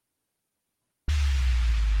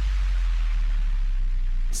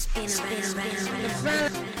The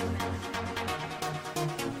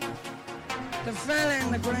fella in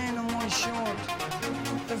the green and white short.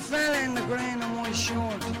 The fella in the green and white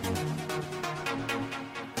short.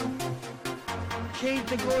 Keep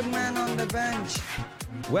the good man on the bench.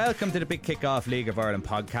 Welcome to the Big Kickoff League of Ireland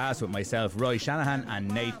podcast with myself, Roy Shanahan, and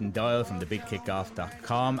Nathan Doyle from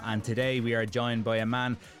thebigkickoff.com. And today we are joined by a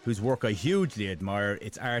man whose work I hugely admire.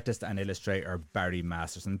 It's artist and illustrator Barry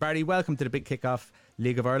Masterson. Barry, welcome to the Big Kickoff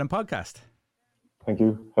League of Ireland podcast. Thank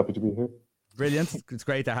you. Happy to be here. Brilliant. It's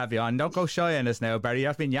great to have you on. Don't go shy on us now, Barry.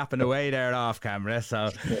 You've been yapping away there off camera. So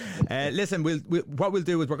listen, what we'll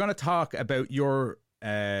do is we're going to talk about your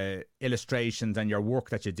illustrations and your work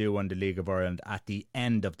that you do on the League of Ireland at the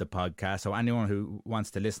end of the podcast. So anyone who wants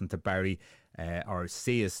to listen to Barry or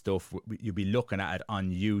see his stuff, you'll be looking at it on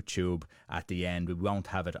YouTube at the end. We won't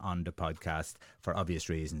have it on the podcast for obvious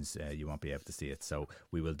reasons. You won't be able to see it, so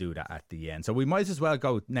we will do that at the end. So we might as well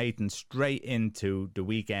go, Nathan, straight into the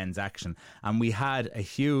weekend's action. And we had a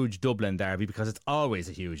huge Dublin derby, because it's always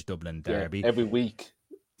a huge Dublin derby. Yeah, every week.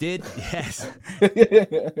 Did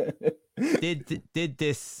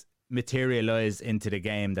this materialise into the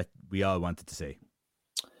game that we all wanted to see?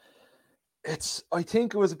 I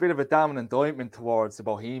think it was a bit of a damning indictment towards the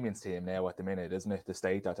Bohemians team now at the minute, isn't it? The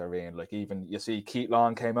state that they're in. Like, even you see Keith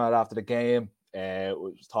Long came out after the game,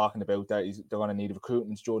 was talking about that they're going to need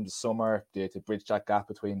recruitment during the summer to bridge that gap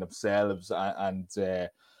between themselves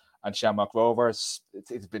and Shamrock Rovers.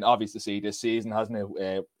 It's been obvious to see this season, hasn't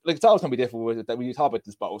it? Like, it's always going to be difficult with it. That when you talk about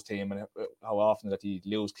this Bows team and how often that you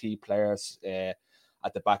lose key players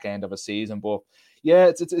at the back end of a season, but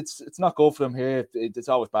yeah, it's not good for them here. It's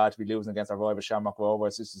always bad to be losing against our rival Shamrock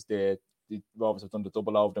Rovers. This is the Rovers have done the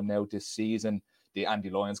double over them now this season. The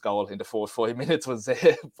Andy Lyons goal in the first 5 minutes was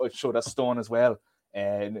I'm sure that's stone as well.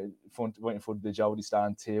 Right in front of the Jody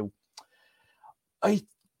stand too. I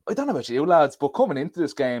don't know about you lads, but coming into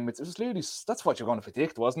this game, it was really, that's what you're going to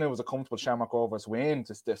predict, wasn't it? It was a comfortable Shamrock Rovers win,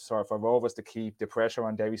 just for Rovers to keep the pressure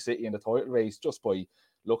on Derry City in the title race, just by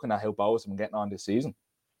looking at how Bows have been getting on this season.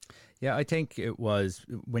 Yeah, I think it was,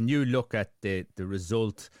 when you look at the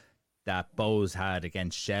result that Bows had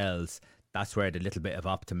against Shells, that's where the little bit of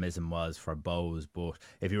optimism was for Bows. But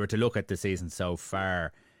if you were to look at the season so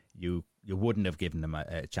far, you wouldn't have given them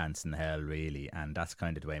a chance in hell, really, and that's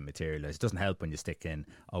kind of the way it materialised. It doesn't help when you stick in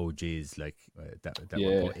OGs like that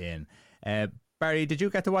were put in. Barry, did you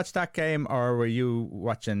get to watch that game, or were you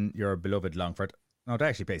watching your beloved Longford? No, they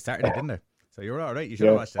actually played Saturday, didn't they? So you're all right. You should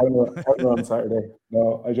have watched it. I were on Saturday.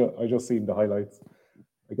 No, I just seen the highlights.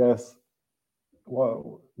 I guess.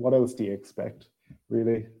 What else do you expect?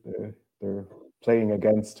 Really, they're playing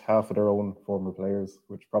against half of their own former players,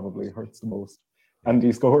 which probably hurts the most.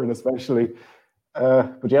 Andy scoring especially.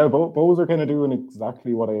 But yeah, Bows are kind of doing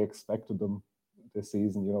exactly what I expected them this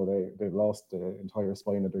season. You know, they've lost the entire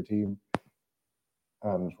spine of their team.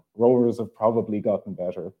 And Rovers have probably gotten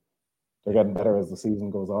better. They're getting better as the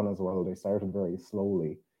season goes on as well. They started very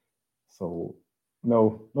slowly. So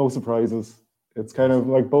no surprises. It's kind of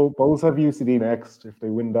like Bows have UCD next. If they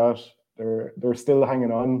win that, they're still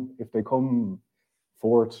hanging on. If they come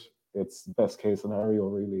fourth, it's best case scenario,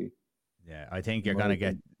 really. Yeah, I think you're going to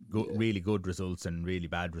get really good results and really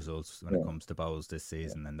bad results when it comes to Bows this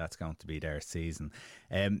season, and that's going to be their season.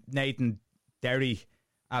 Nathan, Derry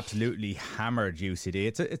absolutely hammered UCD.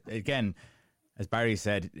 It's again, as Barry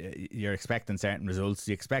said, you're expecting certain results.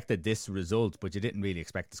 You expected this result, but you didn't really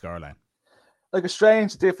expect the scoreline. Like, a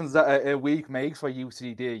strange difference that a week makes for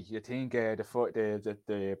UCD. You think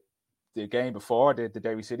the game before the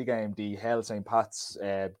Derry City game, the Hell St. Pat's,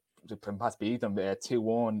 St. Pat's beat them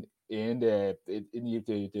 2-1 in the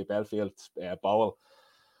Belfield Bowl,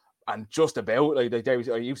 and just about like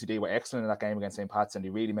UCD were excellent in that game against St. Pat's, and they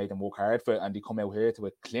really made them work hard for it. And they come out here to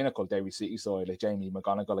a clinical Derry City side, like Jamie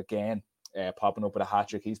McGonigal again, popping up with a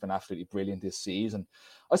hat-trick. He's been absolutely brilliant this season.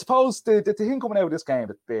 I suppose the thing coming out of this game,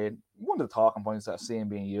 that one of the talking points that I've seen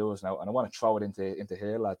being used now, and I want to throw it into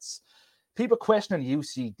here, lads. People questioning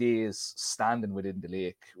UCD's standing within the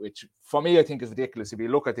league, which for me I think is ridiculous. If you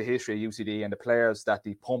look at the history of UCD and the players that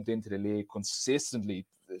they pumped into the league consistently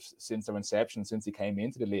since their inception, since they came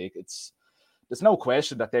into the league, there's no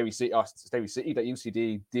question that Derry City, that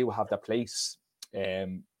UCD do have their place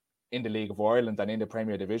in the League of Ireland and in the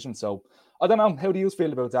Premier Division. So I don't know, how do you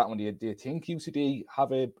feel about that one? Do you think UCD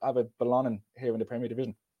have a belonging here in the Premier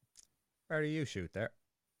Division? Where do you shoot there?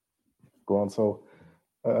 Go on. So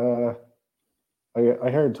I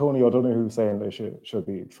heard Tony O'Donoghue saying they should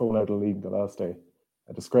be thrown out of the league the last day.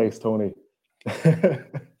 A disgrace, Tony.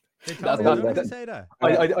 Did Tony O'Donoghue say that?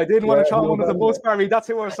 I didn't want to throw one of the bus, Barry. That's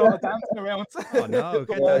who we're sort of dancing around. Oh no,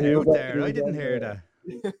 get that out there. I didn't hear that.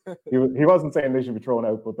 he wasn't saying they should be thrown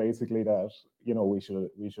out, but basically that, you know, we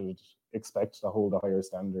should expect to hold a higher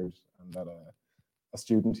standard, and that a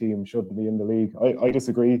student team shouldn't be in the league. I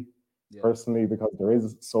disagree personally, because there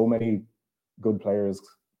is so many good players,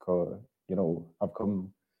 you know, have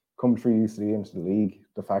come through UCD into the league.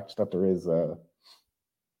 The fact that there is the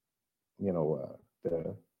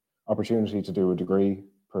opportunity to do a degree,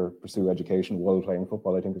 pursue education while playing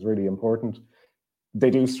football, I think is really important. They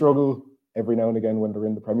do struggle every now and again when they're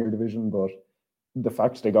in the Premier Division, but the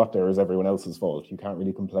fact they got there is everyone else's fault. You can't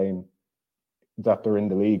really complain that they're in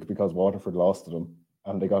the league because Waterford lost to them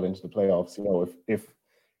and they got into the playoffs. You know,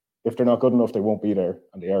 if they're not good enough, they won't be there,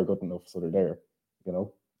 and they are good enough, so they're there, you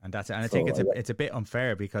know. And that's it. And I think it's a bit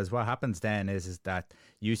unfair, because what happens then is that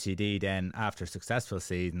UCD then, after a successful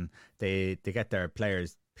season, they get their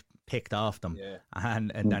players picked off them,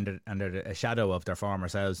 and under a shadow of their former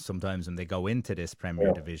selves sometimes when they go into this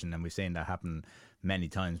Premier Division, and we've seen that happen many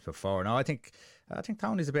times before. Now I think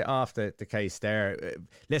Tony's a bit off the case there.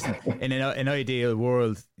 Listen, in an ideal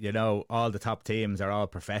world, you know, all the top teams are all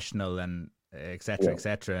professional and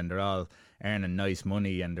etc., and they're all earning nice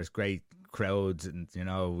money, and there's great crowds, and you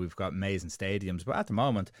know, we've got amazing stadiums. But at the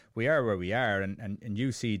moment, we are where we are, and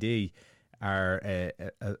UCD are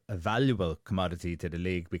a valuable commodity to the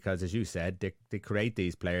league, because, as you said, they create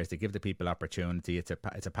these players, they give the people opportunity. It's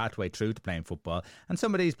a pathway through to playing football, and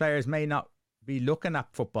some of these players may not be looking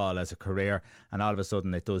at football as a career, and all of a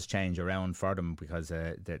sudden it does change around for them, because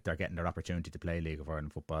they're getting their opportunity to play League of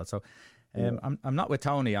Ireland football. So I'm not with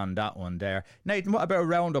Tony on that one there. Nathan, what about a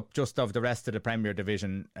roundup just of the rest of the Premier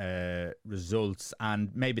Division results and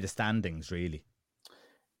maybe the standings, really?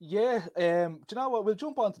 Yeah, do you know what? We'll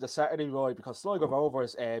jump on to the Saturday, Roy, because Sligo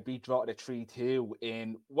Rovers beat Drogheda 3-2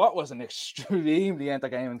 in what was an extremely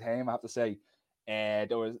entertaining game, I have to say.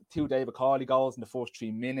 There was 2 Tbko goals in the first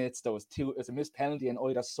 3 minutes. There was a missed penalty on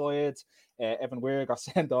either side. Evan Weir got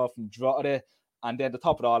sent off from Drogheda. And then to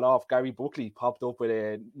top it all off, Gary Buckley popped up with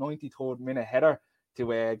a 93rd minute header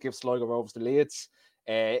to give Sligo Rovers the leads.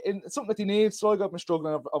 It's something that they need. Sligo have been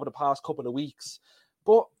struggling over the past couple of weeks.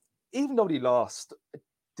 But even though they lost,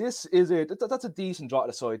 that's a decent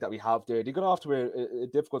Drogheda side that we have there. They got off to a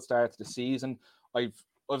difficult start to the season. I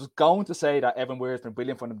was going to say that Evan Weir has been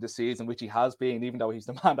brilliant for them this season, which he has been, even though he's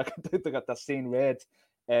the man that got that seen red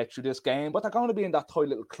through this game. But they're going to be in that tight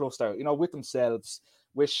little cluster, you know, with themselves,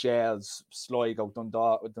 with Shells, Sligo,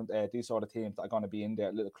 Dundalk, these sort of teams that are going to be in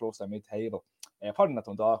there, little cluster mid-table. Probably not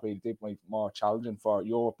Dundalk, really. They might be more challenging for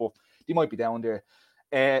Europe, but they might be down there.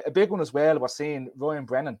 A big one as well, we're seeing Ryan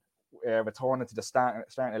Brennan returning to the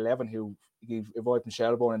starting 11, who he arrived in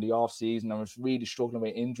Shelbourne in the off-season and was really struggling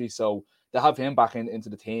with injury. So to have him back into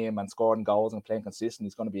the team and scoring goals and playing consistently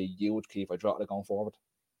is going to be a huge key for Drogheda going forward.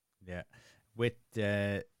 Yeah. With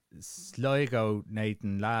Sligo,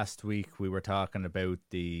 Nathan, last week we were talking about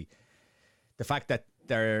the fact that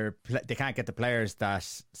they can't get the players that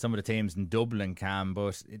some of the teams in Dublin can,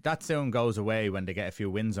 but that soon goes away when they get a few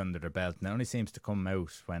wins under their belt, and it only seems to come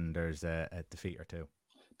out when there's a defeat or two.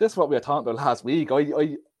 This is what we were talking about last week.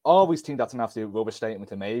 I always think that's an absolute rubbish statement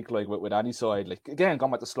to make, like with any side. Like, again,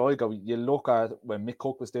 going back to Sligo, you look at when Mick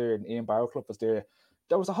Cook was there and Ian Barrowclough was there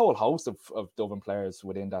was a whole host of Dublin players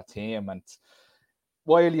within that team. And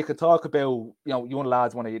while you can talk about, you know, young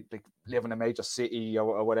lads want to live in a major city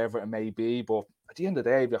or whatever it may be, but at the end of the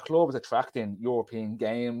day, if your club is attracting European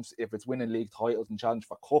games, if it's winning league titles and challenge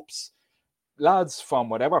for cups, lads from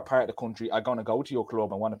whatever part of the country are going to go to your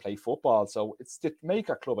club and want to play football. So it's to make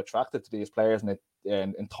a club attractive to these players and it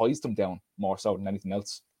entice them down more so than anything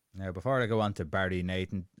else. Now, before I go on to Barry,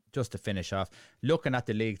 Nathan, just to finish off, looking at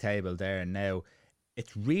the league table there now,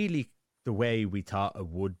 it's really the way we thought it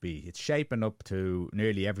would be. It's shaping up to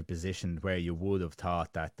nearly every position where you would have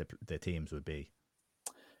thought that the teams would be.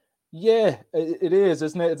 Yeah, it is,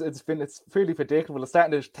 isn't it? It's fairly predictable. It's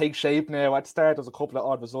starting to take shape now. At the start, there's a couple of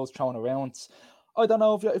odd results thrown around. I don't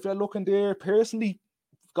know if you're looking there. Personally,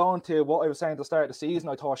 going to what I was saying at the start of the season,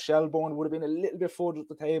 I thought Shelbourne would have been a little bit further at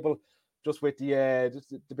the table, just with the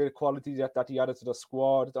bit of quality that he added to the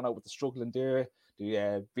squad. I don't know, with the struggling there.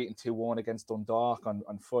 The beating 2-1 against Dundalk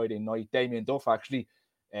on Friday night. Damien Duff actually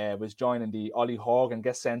was joining the Ollie Horgan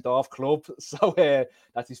get sent off club. So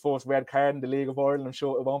that's his first red card in the League of Ireland. I'm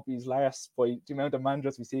sure it won't be his last by the amount of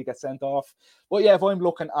managers we see get sent off. But yeah, if I'm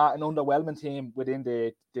looking at an underwhelming team within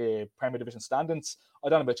the Premier Division standings, I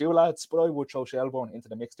don't know about you lads, but I would throw Shelbourne into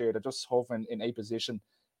the mix there. They're just hovering in a position.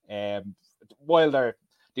 While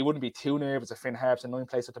they wouldn't be too nervous if Finn Harp's in 9th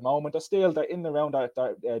place at the moment, they're in and around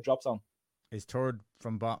that drop zone. Is third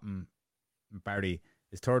from bottom, Barry,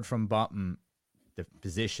 is third from bottom the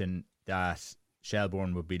position that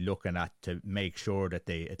Shelbourne would be looking at to make sure that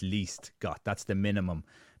they at least got. That's the minimum,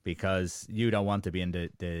 because you don't want to be in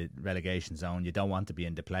the relegation zone. You don't want to be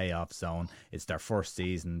in the playoff zone. It's their first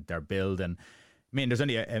season. They're building. I mean, there's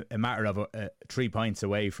only a matter of 3 points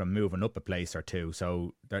away from moving up a place or two,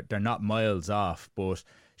 so they're not miles off. But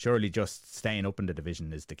surely just staying up in the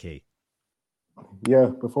division is the key. Yeah,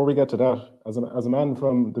 before we get to that, as a man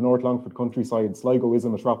from the North Longford countryside, Sligo is a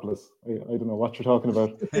metropolis. I don't know what you're talking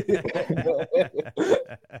about.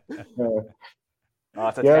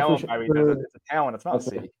 It's a town, Barry. It's a town, it's not a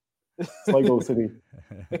city. Sligo City.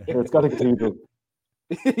 Sure, it's got a cathedral.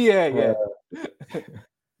 Yeah.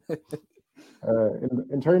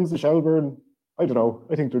 In terms of Shelbourne, I don't know.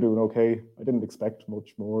 I think they're doing okay. I didn't expect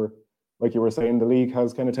much more. Like you were saying, the league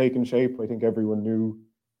has kind of taken shape. I think everyone knew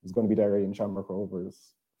it was going to be Derry and Shamrock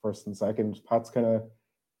Rovers first and second. Pat's kind of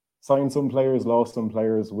signed some players, lost some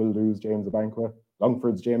players, will lose James Abanqua.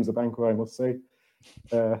 Longford's James Abanqua, I must say.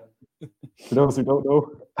 For those who don't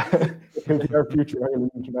know, he'll be our future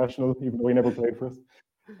Ireland international, even though he never played for us.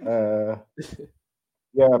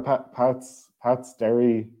 Pat's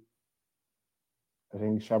Derry. I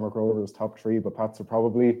think Shamrock Rovers top 3, but Pats are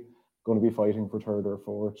probably going to be fighting for 3rd or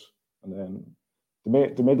 4th, and then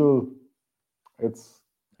the middle. It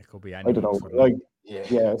could be. I don't know. Like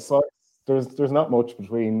so there's not much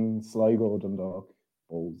between Sligo, Dundalk,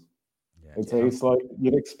 Bulls. Yeah, I'd say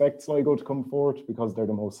you'd expect Sligo to come forth because they're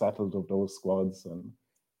the most settled of those squads, and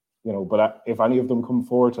But if any of them come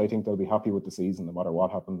forth, I think they'll be happy with the season, no matter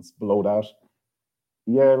what happens below that.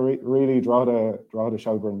 Yeah, really, Drogheda,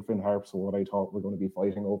 Shelbourne, Finn Harps were what I thought were going to be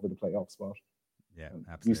fighting over the playoff spot. Yeah,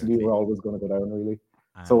 absolutely. UCD were always going to go down, really.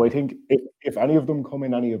 So I think if any of them come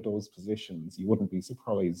in any of those positions, you wouldn't be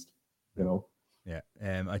surprised, Yeah,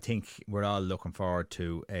 I think we're all looking forward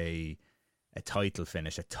to a title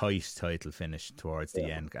finish, a tight title finish towards the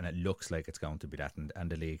end, and it looks like it's going to be that,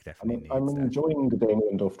 and the league definitely needs I'm that. enjoying the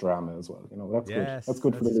Damien Duff drama as well. That's good. That's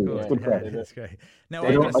good for the league. It's good crack. That's great. Now,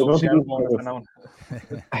 I'm going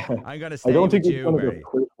to stay with you, Barry.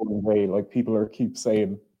 One way, like people keep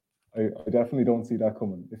saying. I definitely don't see that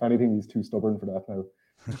coming. If anything, he's too stubborn for that now.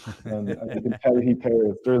 And you can tell he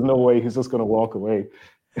cares. There's no way he's just going to walk away.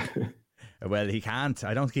 Well, he can't.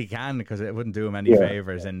 I don't think he can, because it wouldn't do him any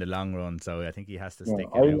favours in the long run. So I think he has to stick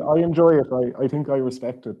it out. I enjoy it. I think I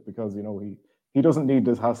respect it because, he doesn't need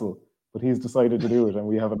this hassle, but he's decided to do it. And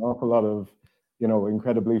we have an awful lot of,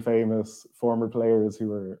 incredibly famous former players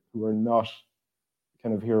who are not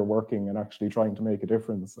kind of here working and actually trying to make a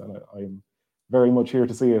difference. And I'm very much here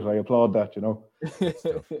to see it. I applaud that,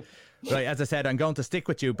 Right, as I said, I'm going to stick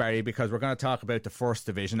with you, Barry, because we're going to talk about the first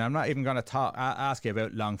division. I'm not even going to ask you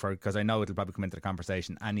about Longford, because I know it'll probably come into the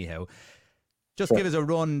conversation anyhow. Just give us a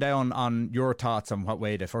rundown on your thoughts on what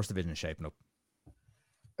way the first division is shaping up.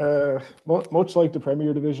 Much like the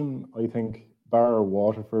Premier Division, I think bar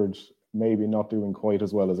Waterford maybe not doing quite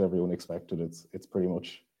as well as everyone expected. It's pretty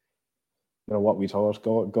much what we thought.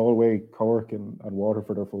 Galway, Cork and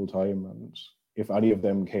Waterford are full time, and if any of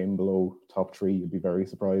them came below top 3, you'd be very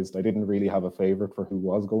surprised. I didn't really have a favourite for who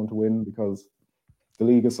was going to win because the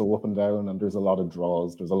league is so up and down and there's a lot of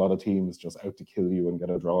draws. There's a lot of teams just out to kill you and get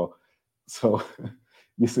a draw. So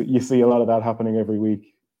you see a lot of that happening every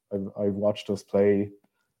week. I've watched us play.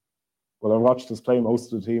 Well, I've watched us play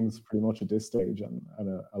most of the teams pretty much at this stage, and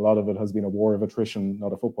a lot of it has been a war of attrition,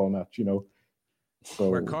 not a football match, So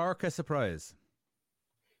were Cork a surprise?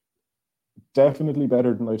 Definitely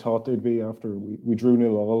better than I thought they'd be after we drew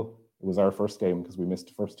 0-0. It was our first game because we missed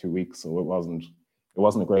the first 2 weeks, so it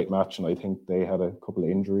wasn't a great match. And I think they had a couple of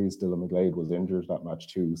injuries. Dylan McGlade was injured that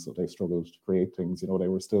match too, so they struggled to create things. They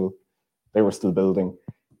were still building.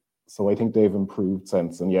 So I think they've improved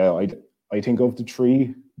since. And yeah, I think of the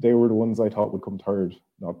 3, they were the ones I thought would come third,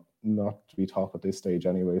 not to be top at this stage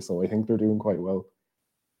anyway. So I think they're doing quite well.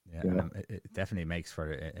 Yeah. It definitely makes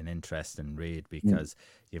for an interesting read, because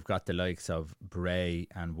you've got the likes of Bray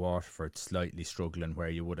and Waterford slightly struggling, where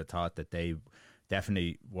you would have thought that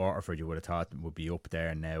Waterford you would have thought would be up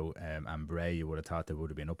there now, and Bray you would have thought they would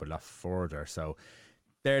have been up a lot further. So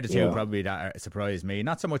they're the two probably that surprised me.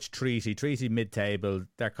 Not so much Treaty mid-table,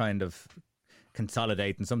 they're kind of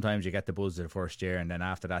consolidating. Sometimes you get the buzz of the first year, and then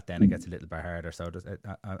after that then it gets a little bit harder. So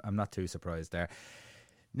I'm not too surprised there.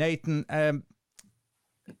 Nathan,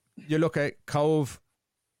 you look at Cove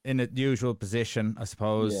in a usual position, I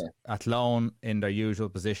suppose. Athlone in their usual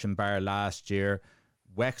position, bar last year.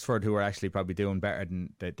 Wexford, who are actually probably doing better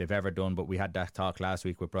than they've ever done, but we had that talk last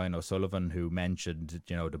week with Brian O'Sullivan, who mentioned,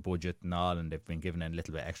 the budget and all, and they've been given a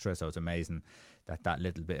little bit extra, so it's amazing that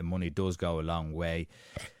little bit of money does go a long way.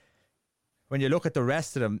 When you look at the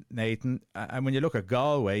rest of them, Nathan, and when you look at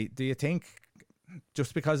Galway, do you think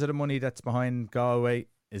just because of the money that's behind Galway,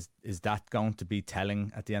 is that going to be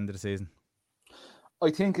telling at the end of the season? I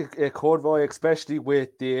think it could, Roy, especially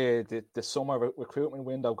with the summer recruitment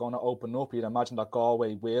window going to open up. You'd imagine that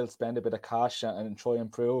Galway will spend a bit of cash and try and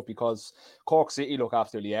improve, because Cork City look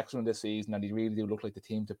absolutely excellent this season, and they really do look like the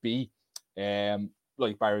team to beat.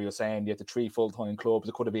 Like Barry was saying, you had the 3 full-time clubs.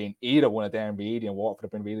 It could have been either one of them, really, and Waterford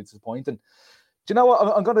have been really disappointing. Do you know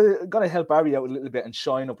what? I'm gonna help Barry out a little bit and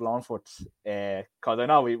shine up Longford, because I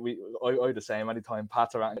know I the same. Anytime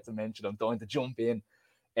Pat's around to mention, I'm dying to jump in.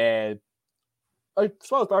 I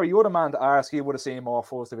suppose, Barry, you're the man to ask. He would have seen more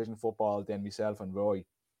first division football than myself and Roy.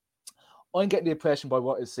 I'm getting the impression by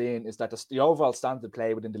what he's saying is that the overall standard of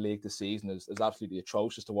play within the league this season is absolutely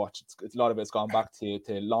atrocious to watch. A lot of it's gone back to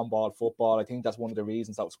long ball football. I think that's one of the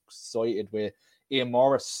reasons that was cited with Ian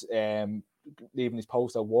Morris leaving his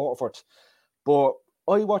post at Waterford. But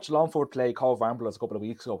I watched Longford play Cove Ramblers a couple of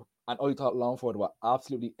weeks ago, and I thought Longford were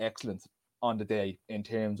absolutely excellent on the day in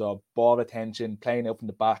terms of ball attention, playing out from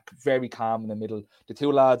the back, very calm in the middle. The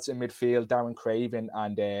 2 lads in midfield, Darren Craven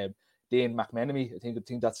and Dean McMenemy, I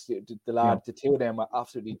think that's the lad. The 2 of them were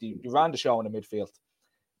absolutely, they ran the show in the midfield.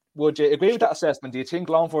 Would you agree with that assessment? Do you think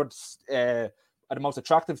Longford's are the most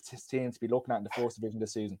attractive team to be looking at in the first division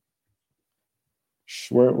this season?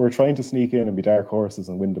 We're trying to sneak in and be dark horses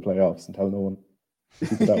and win the playoffs and tell no one.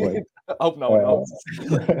 Keep it that way. I hope no one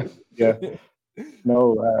knows. Yeah.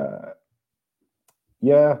 No,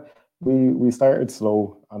 yeah, we started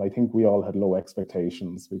slow, and I think we all had low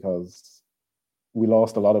expectations because we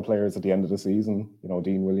lost a lot of players at the end of the season. You know,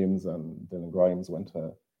 Dean Williams and Dylan Grimes went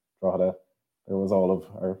to Drogheda. There was all of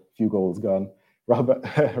our few goals gone.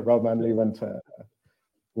 Rob Manley went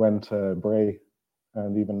to Bray,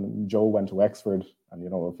 and even Joe went to Wexford, and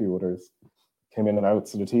a few others came in and out.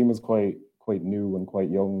 So the team was quite new and quite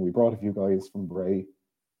young. We brought a few guys from Bray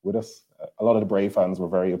with us. A lot of the Bray fans were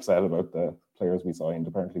very upset about the players we signed.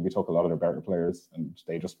 Apparently, we took a lot of their better players, and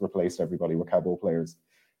they just replaced everybody with Cabo players.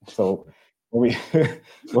 So when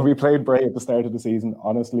we played Bray at the start of the season,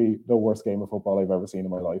 honestly, the worst game of football I've ever seen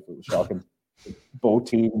in my life. It was shocking. Both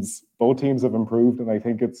teams have improved, and I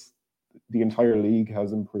think the entire league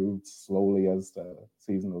has improved slowly as the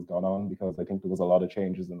season has gone on, because I think there was a lot of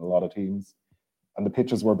changes in a lot of teams, and the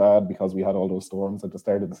pitches were bad because we had all those storms at the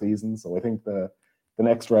start of the season. So I think the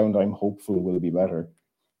next round, I'm hopeful, will be better.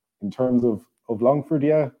 In terms of Longford,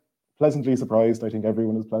 yeah, pleasantly surprised. I think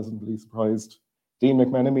everyone is pleasantly surprised. Dean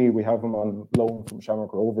McMenemy, we have him on loan from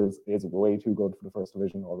Shamrock Rovers, is way too good for the first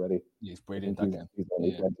division already. He's brilliant. He's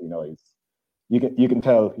only 20 now. You can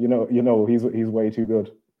tell, he's way too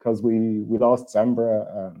good, because we lost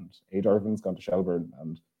Zambra and Aid Irvin's gone to Shelburne,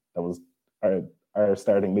 and that was our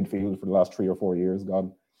starting midfield for the last 3 or 4 years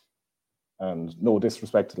gone. And no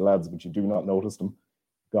disrespect to the lads, but you do not notice them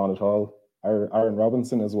gone at all. Aaron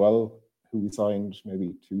Robinson as well, who we signed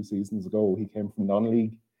maybe 2 seasons ago, he came from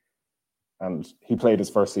non-league, and he played his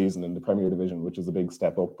first season in the Premier Division, which is a big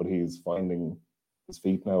step up, but he's finding his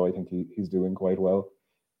feet now. I think he's doing quite well.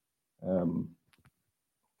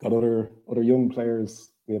 Got other young players.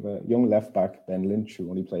 We have a young left back, Ben Lynch, who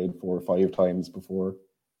only played 4 or 5 times before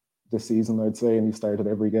this season, I'd say, and he started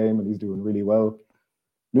every game, and he's doing really well.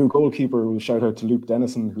 New goalkeeper, we'll shout out to Luke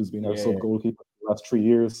Dennison, who's been our sub-goalkeeper for the last 3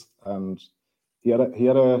 years, and he had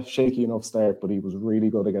a shaky enough start, but he was really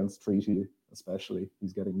good against Treaty, especially.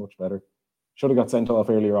 He's getting much better. Should have got sent off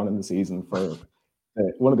earlier on in the season for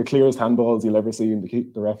one of the clearest handballs you'll ever see, and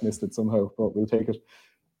the ref missed it somehow, but we'll take it.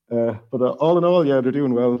 But all in all, yeah, they're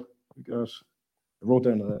doing well. I wrote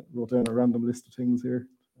down a random list of things here.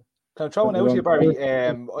 Can I throw one out to you, Barry?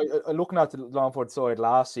 I looking at the Longford side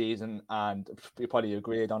last season, and you probably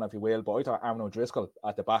agree, I don't know if you will, but I thought Aaron O'Driscoll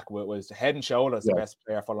at the back was head and shoulders the best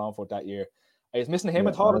player for Longford that year. I was missing him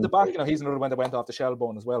at all at the back. He's another one that went off the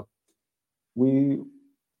Shelburne as well. We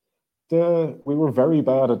were very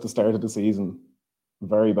bad at the start of the season.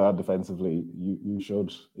 Very bad defensively. You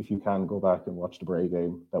should, if you can, go back and watch the Bray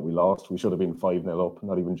game that we lost. We should have been 5-0 up,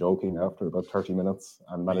 not even joking, after about 30 minutes,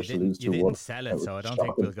 and managed to lose 2-1. You didn't sell it, so I don't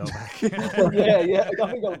think we'll go back. yeah, I don't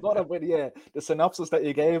think I've got it, but the synopsis that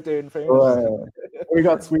you gave there in fairness. We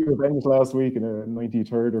got sweet revenge last week in a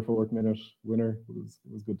 93rd or 4th minute winner. It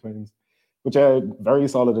was good times. But yeah, very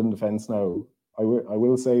solid in defence now. I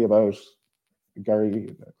will say about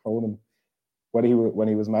Gary Cronin, when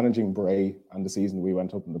he was managing Bray and the season we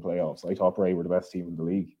went up in the playoffs, I thought Bray were the best team in the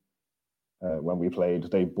league. When we played,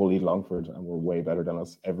 they bullied Longford and were way better than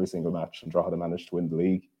us every single match, and Drogheda managed to win the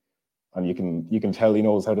league. And you can tell he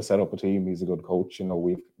knows how to set up a team. He's a good coach.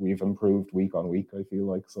 We've improved week on week, I feel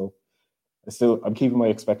like. So I'm keeping my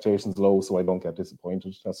expectations low so I don't get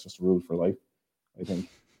disappointed. That's just a rule for life, I think.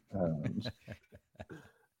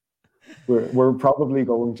 we're probably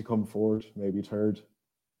going to come fourth, maybe third,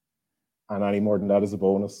 and any more than that is a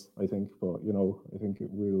bonus, I think. But I think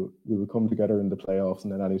we'll come together in the playoffs,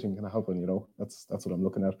 and then anything can happen. That's what I'm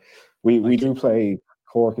looking at. We do play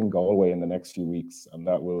Cork and Galway in the next few weeks, and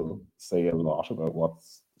that will say a lot about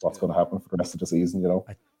what's going to happen for the rest of the season.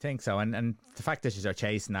 I think so, and the fact that you're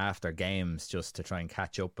chasing after games just to try and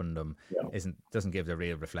catch up on them doesn't give the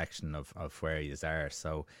real reflection of where you are.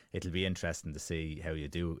 So it'll be interesting to see how you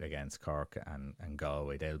do against Cork and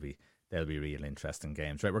Galway. They'll be real interesting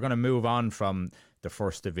games. Right, we're going to move on from the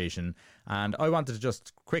First Division, and I wanted to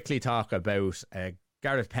just quickly talk about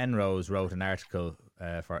Gareth Penrose wrote an article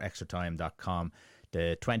for extratime.com.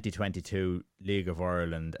 The 2022 League of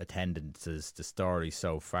Ireland attendances, the story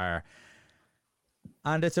so far.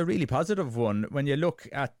 And it's a really positive one. When you look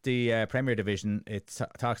at the Premier Division, it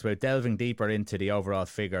talks about delving deeper into the overall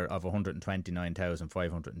figure of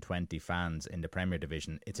 129,520 fans in the Premier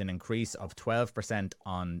Division. It's an increase of 12%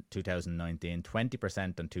 on 2019,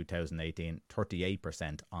 20% on 2018,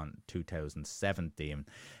 38% on 2017.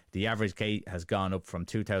 The average gate has gone up from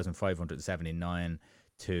 2,579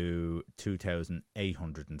 to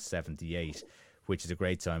 2,878, which is a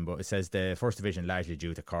great sign. But it says the First Division, largely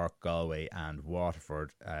due to Cork, Galway and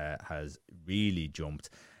Waterford, has really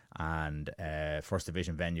jumped. And First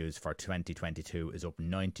Division venues for 2022 is up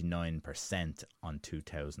 99% on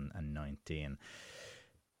 2019.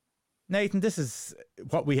 Nathan, this is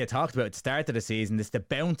what we had talked about at the start of the season. This the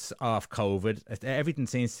bounce off COVID. Everything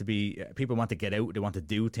seems to be, people want to get out, they want to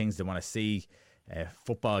do things, they want to see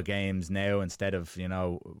football games now instead of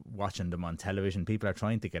watching them on television. People are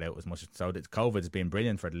trying to get out as much. So COVID has been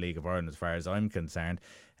brilliant for the League of Ireland as far as I'm concerned.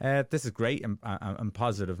 This is great and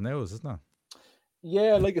positive news, isn't it?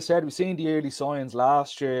 Yeah, like I said, we've seen the early signs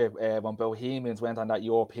last year when Bohemians went on that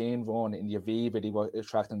European run in the Aviva. They were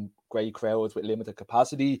attracting great crowds with limited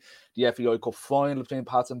capacity. The FAI Cup final between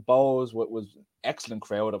Pats and Bows was excellent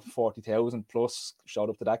crowd of 40,000 plus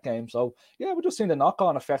showed up to that game. So yeah, we're just seeing the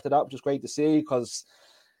knock-on effect of that, which is great to see, because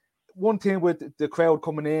one thing with the crowd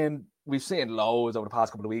coming in, we've seen loads over the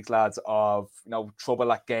past couple of weeks, lads, of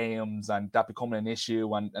trouble at games and that becoming an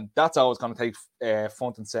issue, and that's always going to take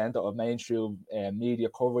front and centre of mainstream media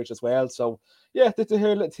coverage as well. So yeah, to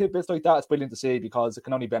hear little tidbits like that, it's brilliant to see, because it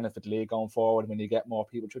can only benefit the league going forward when you get more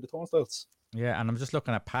people through the turnstiles. Yeah, and I'm just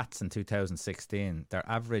looking at Pats in 2016. Their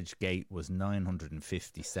average gate was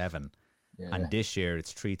 957. Yeah. And this year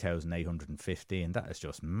it's 3,815. That is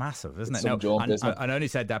just massive, isn't it? I only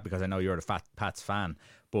said that because I know you're a Pats fan,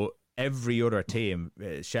 but every other team,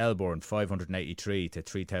 Shelbourne 583 to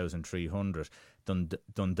 3,300.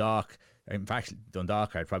 Dundalk, in fact,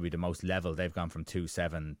 Dundalk are probably the most level. They've gone from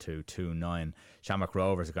 2,700 to 2,900. Shamrock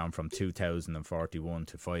Rovers have gone from 2,041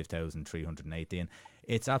 to 5,318.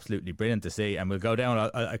 It's absolutely brilliant to see, and we'll go down.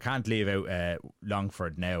 I can't leave out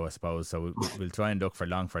Longford now, I suppose, so we'll try and look for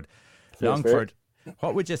Longford. Longford,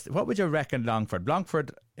 what would you reckon Longford?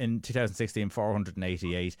 Longford in 2016,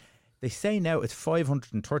 488. They say now it's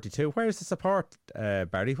 532. Where's the support,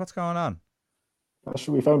 Barry? What's going on?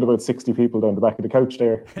 Actually, we found about 60 people down the back of the couch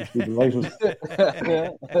there.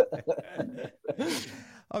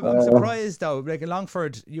 I'm surprised though. Like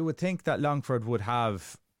Longford, you would think that Longford would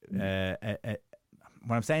have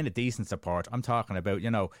when I'm saying a decent support, I'm talking about,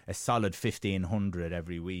 a solid 1,500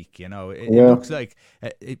 every week. It looks like,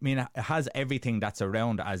 it has everything that's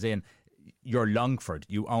around, as in, you're Longford,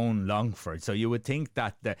 you own Longford. So you would think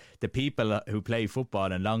that the people who play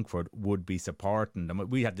football in Longford would be supporting them.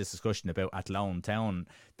 We had this discussion about at Longford Town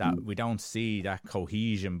that we don't see that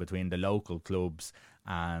cohesion between the local clubs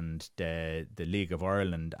and the League of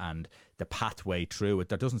Ireland and the pathway through it.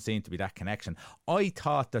 There doesn't seem to be that connection. I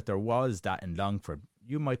thought that there was that in Longford.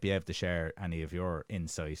 You might be able to share any of your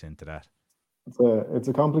insight into that. It's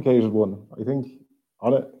a complicated one. I think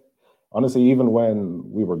honestly, even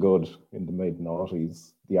when we were good in the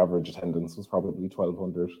mid-noughties, the average attendance was probably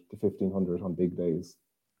 1,200 to 1,500 on big days.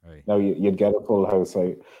 Right. Now you'd get a full house.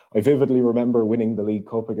 I vividly remember winning the League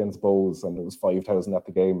Cup against Bows, and it was 5,000 at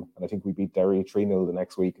the game. And I think we beat Derry 3-0 the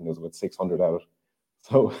next week, and there was about 600 out.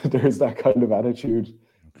 So there's that kind of attitude.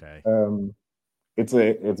 Okay.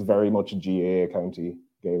 It's very much a GAA county.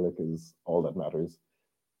 Gaelic is all that matters.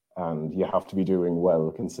 And you have to be doing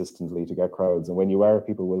well consistently to get crowds. And when you are,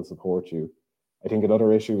 people will support you. I think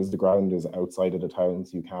another issue is the ground is outside of the town,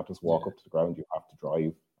 so you can't just walk up to the ground. You have to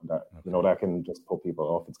drive, and that that can just put people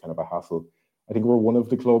off. It's kind of a hassle. I think we're one of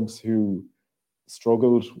the clubs who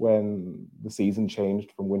struggled when the season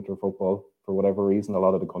changed from winter football. For whatever reason, a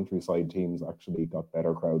lot of the countryside teams actually got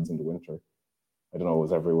better crowds in the winter. I don't know,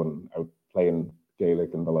 was everyone out playing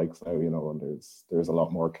Gaelic and the likes now, and there's a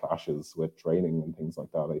lot more clashes with training and things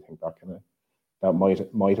like that. I think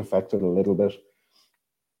that might affect it a little bit.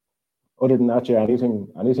 Other than that, yeah,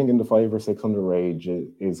 anything in the 500 or 600 range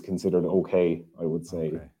is considered okay, I would say.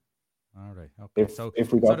 Okay. All right. Okay. So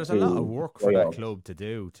there's a lot of work for that club to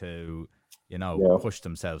do to, push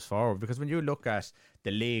themselves forward. Because when you look at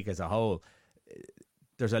the league as a whole,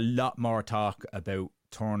 there's a lot more talk about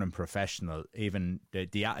turning professional, even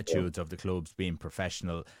the attitudes of the clubs being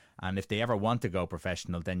professional. And if they ever want to go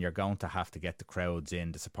professional, then you're going to have to get the crowds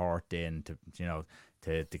in, the support in,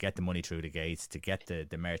 to get the money through the gates, to get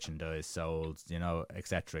the merchandise sold, et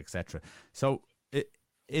cetera, et cetera. So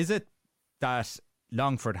is it that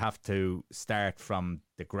Longford have to start from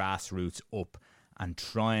the grassroots up and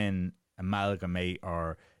try and amalgamate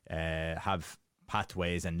or have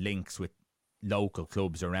pathways and links with local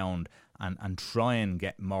clubs around and try and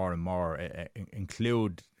get more and more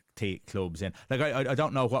include clubs in? Like I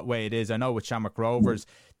don't know what way it is. I know with Shamrock Rovers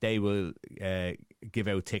they will give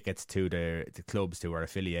out tickets to the clubs who are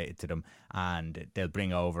affiliated to them, and they'll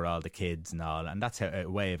bring over all the kids and all, and that's a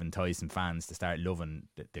way of enticing fans to start loving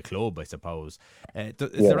the club, I suppose. Is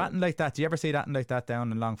there anything like that? Do you ever see anything like that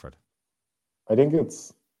down in Longford? I think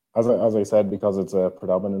it's as I said, because it's a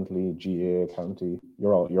predominantly GA county,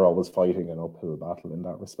 you're always fighting an uphill battle in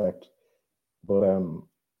that respect. But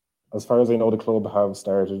as far as I know, the club have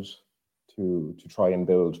started to try and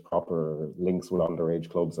build proper links with underage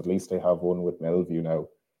clubs. At least they have one with Melview now,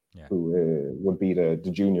 who would be the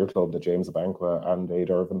junior club that James Abanqua and Aid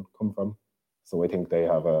Irvin come from. So I think they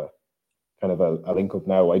have a kind of a link up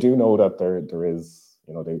now. I do know that there is,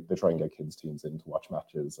 they try and get kids' teams in to watch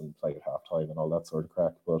matches and play at halftime and all that sort of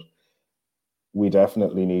crack. But we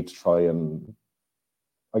definitely need to try and,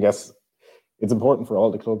 I guess, it's important for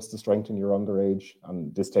all the clubs to strengthen your underage,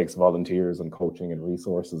 and this takes volunteers and coaching and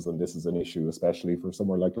resources, and this is an issue, especially for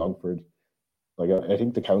somewhere like Longford. Like I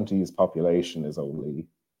think the county's population is only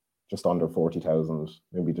just under 40,000.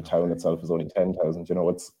 Maybe the town itself is only 10,000.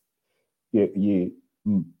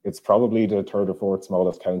 It's probably the third or fourth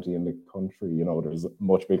smallest county in the country. There's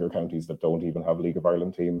much bigger counties that don't even have League of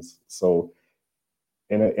Ireland teams. So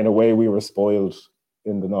in a way, we were spoiled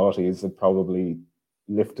in the noughties. It probably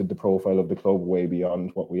lifted the profile of the club way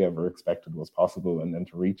beyond what we ever expected was possible, and then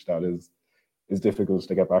to reach that is difficult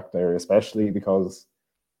to get back there, especially because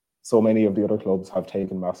so many of the other clubs have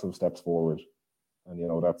taken massive steps forward,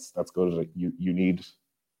 and that's good. You need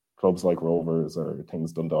clubs like Rovers or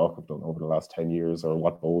things Dundalk have done over the last 10 years, or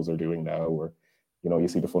what Bows are doing now, or you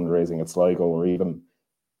see the fundraising at Sligo, or even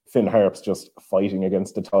Finn Harps just fighting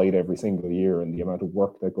against the tide every single year, and the amount of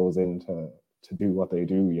work that goes into do what they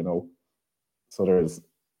do. So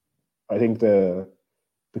I think the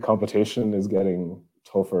competition is getting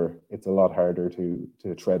tougher. It's a lot harder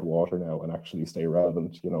to tread water now and actually stay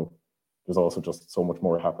relevant. There's also just so much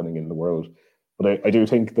more happening in the world. But I do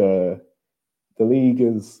think the league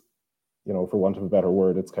is, for want of a better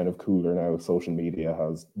word, it's kind of cooler now. Social media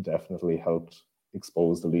has definitely helped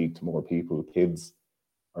expose the league to more people. Kids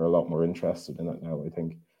are a lot more interested in it now, I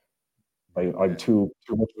think. I'm too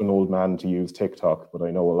much of an old man to use TikTok, but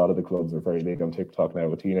I know a lot of the clubs are very big on TikTok now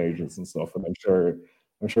with teenagers and stuff, and I'm sure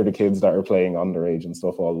the kids that are playing underage and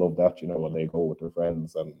stuff all love that, when they go with their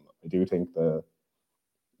friends. And I do think the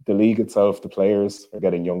league itself, the players are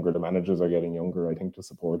getting younger, the managers are getting younger. I think the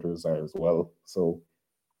supporters are as well. So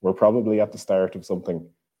we're probably at the start of something.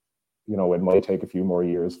 It might take a few more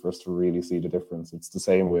years for us to really see the difference. It's the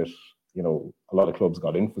same with, a lot of clubs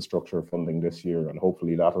got infrastructure funding this year, and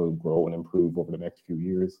hopefully that'll grow and improve over the next few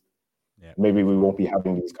years. Yeah. Maybe we won't be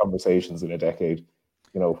having these conversations in a decade.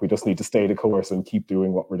 We just need to stay the course and keep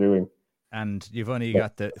doing what we're doing. And you've only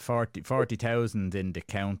got the 40,000 in the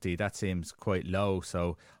county. That seems quite low.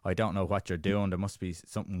 So I don't know what you're doing. There must be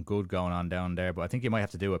something good going on down there. But I think you might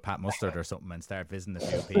have to do a Pat Mustard or something and start visiting a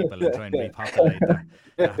few people and try and repopulate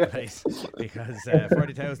that place. Because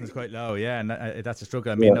 40,000 is quite low. Yeah, and that's a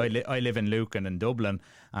struggle. I mean, I live in Lucan and Dublin,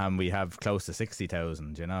 and we have close to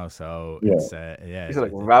 60,000, So it's, These are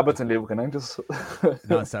like rabbits in Lucan, ain't just...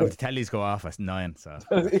 No, so the tellies go off at 9. So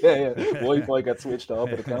Wi-Fi gets switched off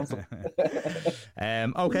at the council.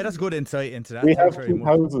 Okay, that's good insight into that. We have 2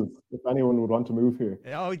 houses if anyone would want to move here.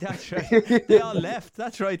 Oh, that's right. They all left.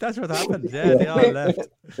 That's right. That's what happened. Yeah, they all left.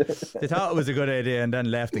 They thought it was a good idea and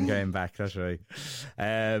then left and came back. That's right.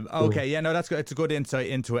 Okay, yeah, no, that's good. It's a good insight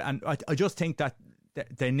into it, and I just think that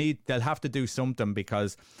they'll have to do something,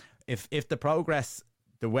 because if the progress,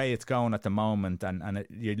 the way it's going at the moment, and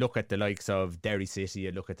you look at the likes of Derry City,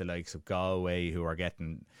 you look at the likes of Galway, who are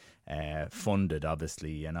getting funded,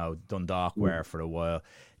 obviously, Dundalk were for a while.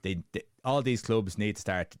 all these clubs need to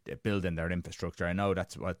start building their infrastructure. I know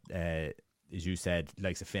that's what, as you said,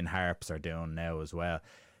 like the Finn Harps are doing now as well.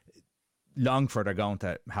 Longford are going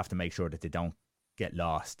to have to make sure that they don't get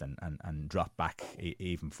lost and drop back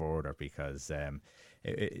even further, because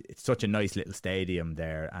it's such a nice little stadium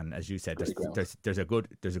there, and as you said, there's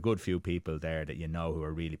a good few people there that who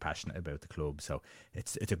are really passionate about the club, so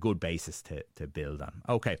it's a good basis to build on.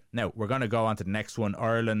 Okay, now we're going to go on to the next one.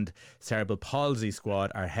 Ireland cerebral palsy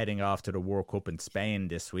squad are heading off to the World Cup in Spain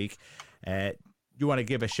this week. You want to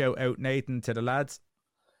give a shout out, Nathan, to the lads?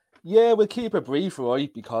 Yeah, we'll keep it brief,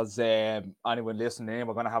 right? Because anyone listening,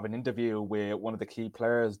 we're going to have an interview with one of the key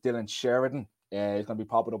players, Dylan Sheridan. He's going to be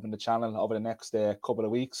popping up in the channel over the next couple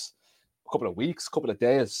of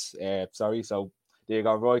days. Sorry. So there you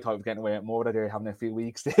go, Roy. Thought I was getting away with more, that they're having a few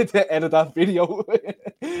weeks to edit that video.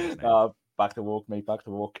 Back to work, mate. Back to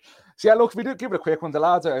work. So yeah, look, if we do give it a quick one, the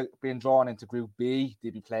lads are being drawn into Group B.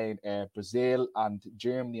 They'll be playing Brazil and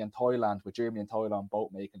Germany and Thailand, with Germany and Thailand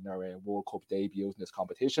both making their World Cup debuts in this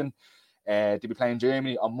competition. They'll be playing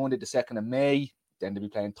Germany on Monday the 2nd of May. Then they'll be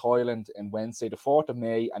playing Thailand on Wednesday the 4th of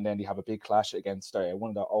May. And then they have a big clash against one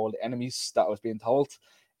of their old enemies, that was being told,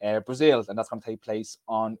 Brazil. And that's going to take place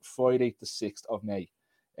on Friday the 6th of May.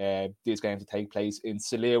 These games will take place in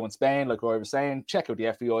Salou in Spain, like Roy was saying. Check out the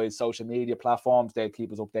FBI's social media platforms. They'll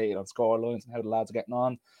keep us updated on scorelines and how the lads are getting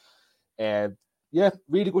on. Yeah,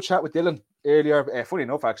 really good chat with Dylan earlier. Funny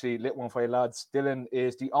enough, actually, lit one for you lads. Dylan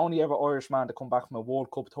is the only ever Irishman to come back from a World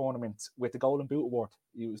Cup tournament with the Golden Boot Award.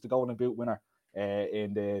 He was the Golden Boot winner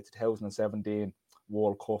in the 2017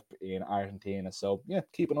 World Cup in Argentina. So yeah,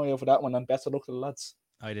 keep an eye out for that one, and best of luck to the lads.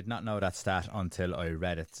 I did not know that stat until I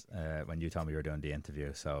read it when you told me you were doing the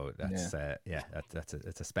interview. So that's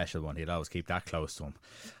it's a special one. He'd always keep that close to him.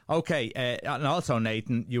 Okay, and also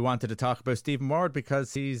Nathan, you wanted to talk about Stephen Ward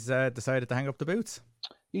because he's decided to hang up the boots.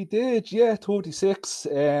 He did, yeah, 36.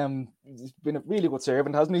 He's been a really good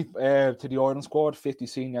servant, hasn't he? To the Ireland squad, 50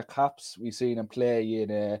 senior caps. We've seen him play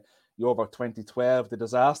in Euro 2012, the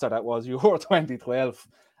disaster that was Euro 2012,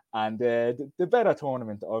 and the better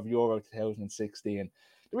tournament of Euro 2016.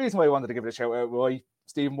 The reason why I wanted to give it a shout out, Roy,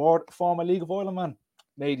 Stephen Ward, former League of Ireland man,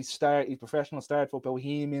 made his professional start for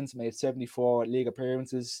Bohemians, made 74 league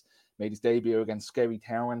appearances, made his debut against Skerry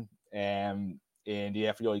Town in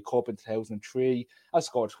the FAI Cup in 2003. I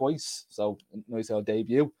scored twice, so nice old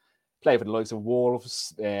debut. Played for the likes of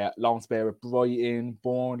Wolves, long spell at Brighton,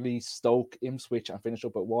 Burnley, Stoke, Ipswich, and finished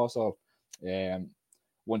up at Warsaw.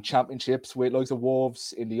 Won championships with likes of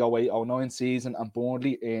Wolves in the 08-09 season and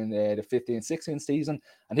Burnley in the 15-16 season.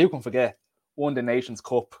 And who can forget, won the Nations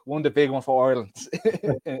Cup, won the big one for Ireland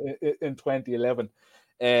in 2011.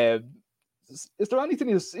 Is there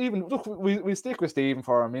anything else, even, look, we stick with Stephen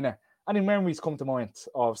for a minute. Any memories come to mind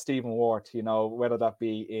of Stephen Ward, whether that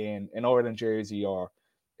be in an Ireland jersey or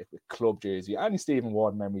a club jersey? Any Stephen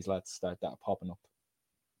Ward memories, lads, that are popping up?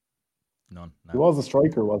 None. No. He was a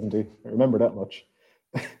striker, wasn't he? I remember that much.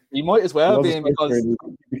 He might as well be, because he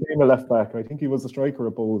became a left back. I think he was a striker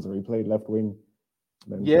at Bowes, or he played left wing.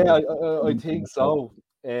 Yeah, I think so.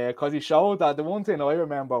 Because he showed that. The one thing I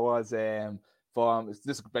remember was this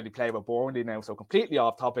is when he played with Burnley now, so completely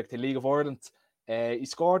off topic, to League of Ireland. He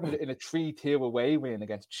scored in a 3-2 away win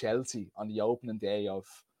against Chelsea on the opening day of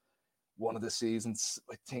one of the seasons.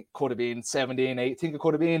 I think could have been 17-18. I think it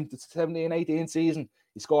could have been the 17-18 season.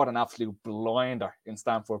 He scored an absolute blinder in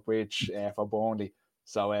Stamford Bridge for Burnley.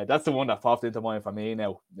 So that's the one that popped into mind for me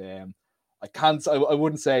now. I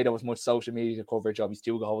wouldn't say there was much social media coverage of his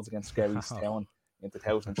 2 goals against Skerry Town in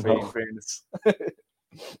 2003. In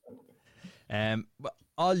fairness.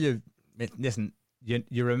 Listen,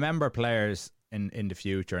 you remember players in the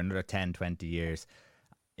future, another 10, 20 years.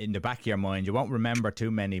 In the back of your mind, you won't remember too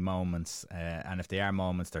many moments, and if they are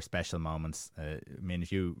moments, they're special moments. I mean,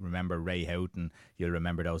 if you remember Ray Houghton, you'll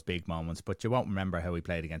remember those big moments, but you won't remember how he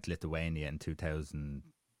played against Lithuania in 2000,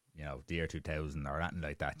 the year 2000 or anything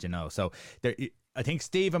like that, So I think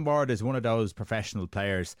Stephen Ward is one of those professional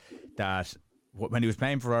players that, when he was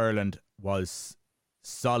playing for Ireland, was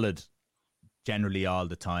solid generally all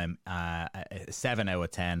the time, 7 out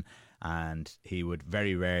of 10, and he would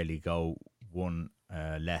very rarely go one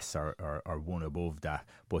less or one above that,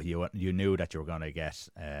 but you knew that you were going to get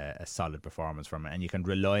a solid performance from it, and you can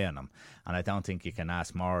rely on him. And I don't think you can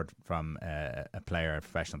ask more from a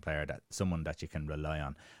professional player, that someone that you can rely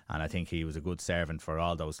on. And I think he was a good servant for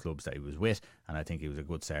all those clubs that he was with, and I think he was a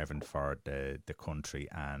good servant for the country.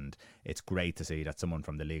 And it's great to see that someone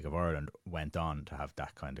from the League of Ireland went on to have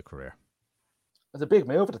that kind of career. It was a big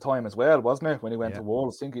move at the time as well, wasn't it? When he went to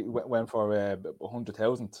Wolves, I think he went for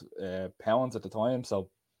 £100,000 at the time. So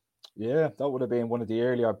Yeah, that would have been one of the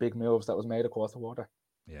earlier big moves that was made across the water.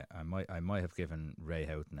 Yeah, I might have given Ray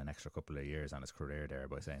Houghton an extra couple of years on his career there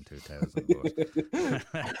by saying 2000,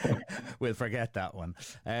 but we'll forget that one.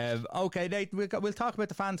 Okay, Nate, we'll talk about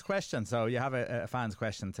the fans' question. So you have a fans'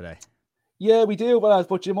 question today. Yeah, we do. But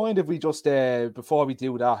do you mind if we just, before we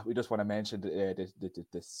do that, we just want to mention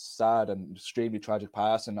the sad and extremely tragic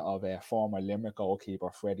passing of former Limerick goalkeeper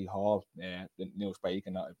Freddie Hall. The news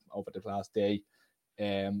breaking over the last day.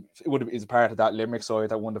 Is a part of that Limerick side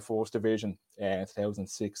that won the first division in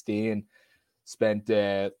 2016. Spent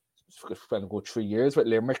a good 3 years with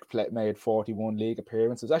Limerick. Made 41 league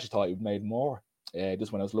appearances. I actually thought he made more.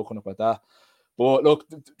 Just when I was looking up at that. But look,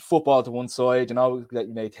 football to one side, you know, that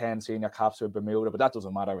you made 10 senior caps with Bermuda, but that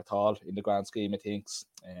doesn't matter at all in the grand scheme of things.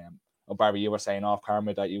 Barry, you were saying off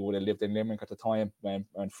camera that you would have lived in Limerick at the time when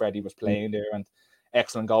Freddie was playing there, and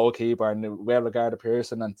excellent goalkeeper and a well-regarded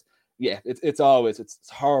person. And yeah, it's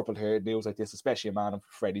horrible to hear news like this, especially a man of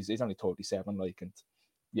Freddie's. He's only 37, like, and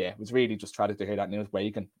yeah, it was really just tragic to hear that news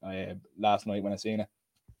breaking last night when I seen it.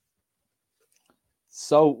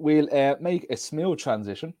 So we'll make a smooth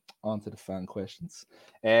transition onto the fan questions.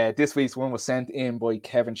 This week's one was sent in by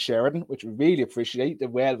Kevin Sheridan, which we really appreciate. The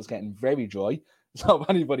well was getting very dry. So if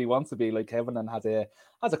anybody wants to be like Kevin and has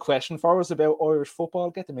a question for us about Irish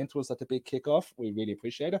football, get them into us at the big kickoff. We really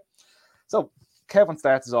appreciate it. So Kevin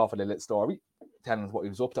starts us off with a little story, telling us what he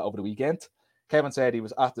was up to over the weekend. Kevin said he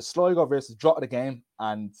was at the Sligo versus Drogheda game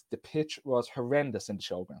and the pitch was horrendous in the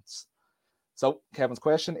showgrounds. So Kevin's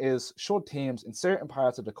question is, should teams in certain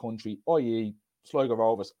parts of the country, i.e. Sligo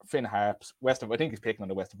Rovers, Finn Harps, I think he's picking on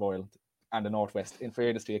the west of Ireland and the northwest, in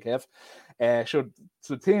fairness to you, Kev, should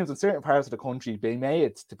teams in certain parts of the country be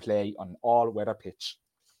made to play on an all-weather pitch?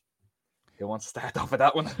 Who wants to start off with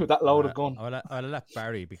that one, with that load of gun? I'll let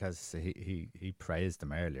Barry, because he praised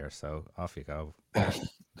them earlier, so off you go.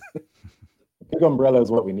 Big umbrella is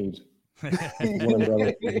what we need. One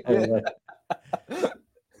umbrella.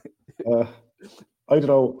 I don't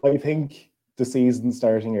know. I think the season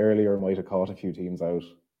starting earlier might have caught a few teams out,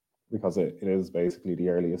 because it is basically the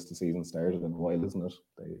earliest the season started in a while, isn't it?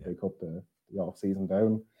 They cut the off season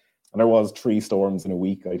down, and there was 3 storms in a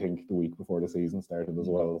week. I think the week before the season started as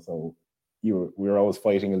well. So we were always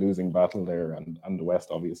fighting a losing battle there, and the West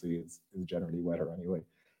obviously is generally wetter anyway.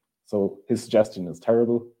 So his suggestion is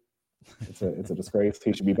terrible. It's a disgrace.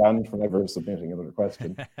 He should be banned from ever submitting another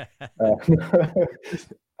question.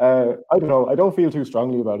 I don't know. I don't feel too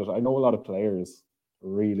strongly about it. I know a lot of players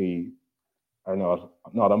really are not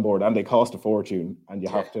on board, and they cost a fortune, and you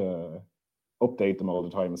have to update them all the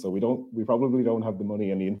time. So we probably don't have the money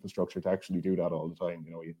and the infrastructure to actually do that all the time.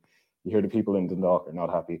 You know, you hear the people in Dundalk are not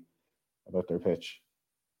happy about their pitch.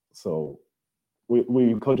 So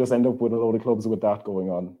we could just end up with a load of clubs with that going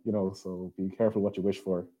on, you know, so be careful what you wish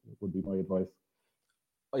for, would be my advice.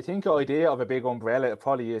 I think the idea of a big umbrella, it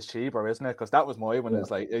probably is cheaper, isn't it? Because that was my one. Yeah.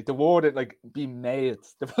 It's like the word it like be made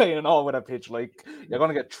to play an all weather pitch. Like you're going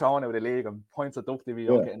to get thrown out of the league and points deducted if you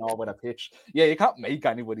don't get an all weather pitch. Yeah, you can't make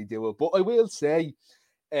anybody do it. But I will say,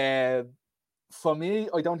 for me,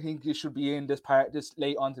 I don't think you should be in this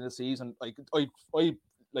late onto the season. Like I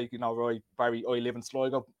like, you know, Roy, Barry, I live in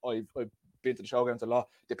Sligo. I've been to the showgrounds a lot.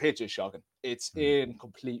 The pitch is shocking. It's in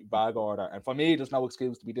complete bag order, and for me, there's no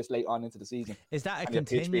excuse to be this late on into the season. Is that a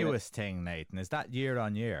continuous thing, Nathan? Is that year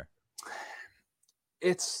on year?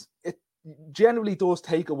 It generally does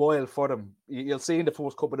take a while for them. You'll see in the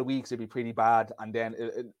first couple of weeks it'll be pretty bad, and then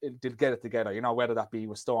it'll get it together. You know, whether that be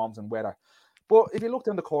with storms and weather. But if you look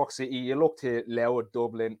down to Cork City, you look to Louth,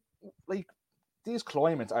 Dublin, like these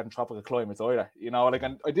climates aren't tropical climates either. You know, like,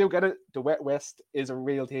 and I do get it. The wet west is a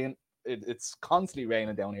real thing. It's constantly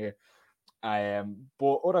raining down here.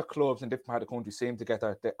 But other clubs in different parts of the country seem to get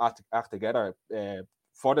their act together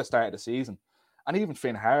for the start of the season. And even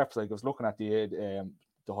Finn Harps, like I was looking at the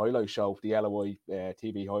highlight show, the LOI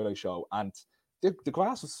TV highlight show, and the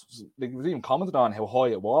grass was, like, it was even commented on how high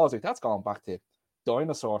it was. Like, that's going back to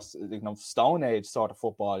dinosaurs, you know, Stone Age sort of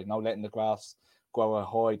football, you know, letting the grass grow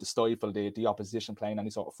high to stifle the opposition playing any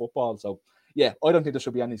sort of football. So, yeah, I don't think there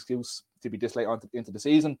should be any excuse to be this late on into the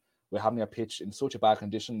season. We're having a pitch in such a bad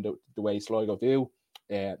condition the way Sligo do,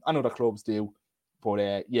 and other clubs do.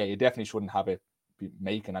 But yeah, you definitely shouldn't have it be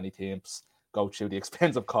making any teams go through the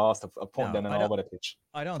expensive cost of putting down an all-weather pitch.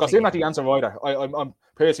 I don't. Because they're not the answer either. I'm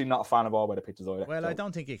personally not a fan of all-weather pitches either. Well, so. I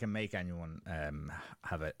don't think you can make anyone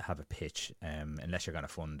have a pitch unless you're going to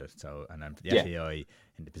fund it. So, and the FAI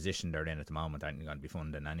in the position they're in at the moment aren't going to be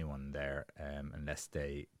funding anyone there unless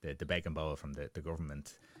the begging bowl from the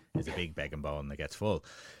government is a big begging bowl and it gets full.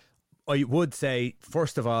 I would say,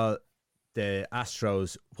 first of all, the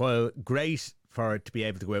Astros, while great for it to be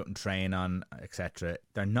able to go out and train on, etc.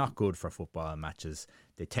 They're not good for football matches.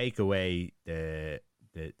 They take away the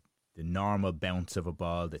normal bounce of a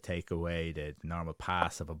ball. They take away the normal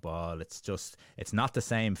pass of a ball. It's not the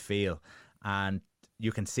same feel. And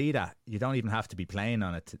you can see that. You don't even have to be playing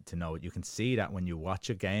on it to know it. You can see that when you watch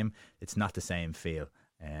a game, it's not the same feel.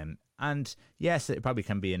 And yes, it probably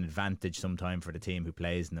can be an advantage sometime for the team who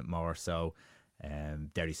plays in it more. So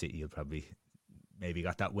Derry City will probably maybe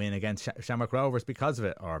got that win against Shamrock Rovers because of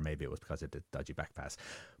it, or maybe it was because of the dodgy back pass.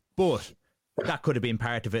 But that could have been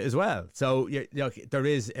part of it as well. So there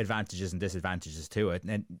is advantages and disadvantages to it,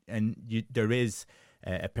 and there is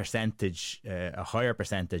a percentage, a higher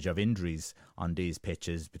percentage of injuries on these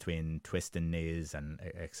pitches between twisting knees and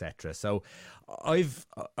etc. So I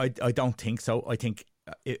don't think so. I think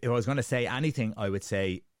if I was going to say anything, I would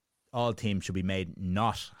say all teams should be made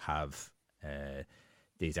not have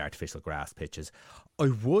these artificial grass pitches. I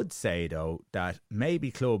would say though that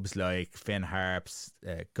maybe clubs like Finn Harps,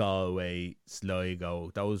 Galway,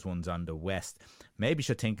 Sligo, those ones on the west, maybe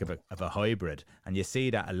should think of a hybrid. And you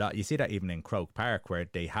see that a lot. You see that even in Croke Park, where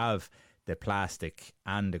they have the plastic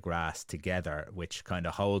and the grass together, which kind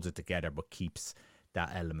of holds it together but keeps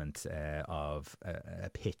that element of a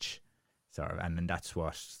pitch. And that's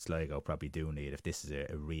what Sligo probably do need if this is a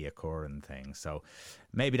reoccurring thing. So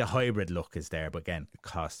maybe the hybrid look is there, but again, it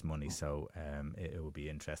costs money, so it will be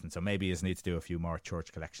interesting. So maybe you just need to do a few more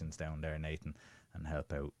church collections down there, Nathan, and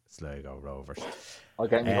help out Sligo Rovers. I'll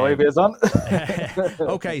get me high vis on.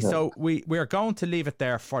 Okay, so we're going to leave it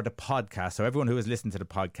there for the podcast. So everyone who has listened to the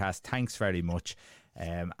podcast, thanks very much.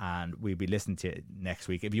 And we'll be listening to it next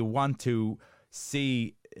week. If you want to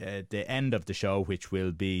see the end of the show, which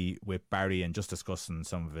will be with Barry and just discussing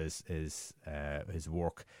some of his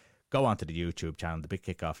work, go onto the YouTube channel, the Big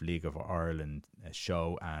Kickoff League of Ireland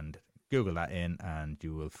show, and Google that in and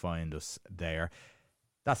you will find us there.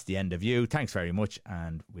 That's the end of you. Thanks very much,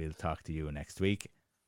 and we'll talk to you next week.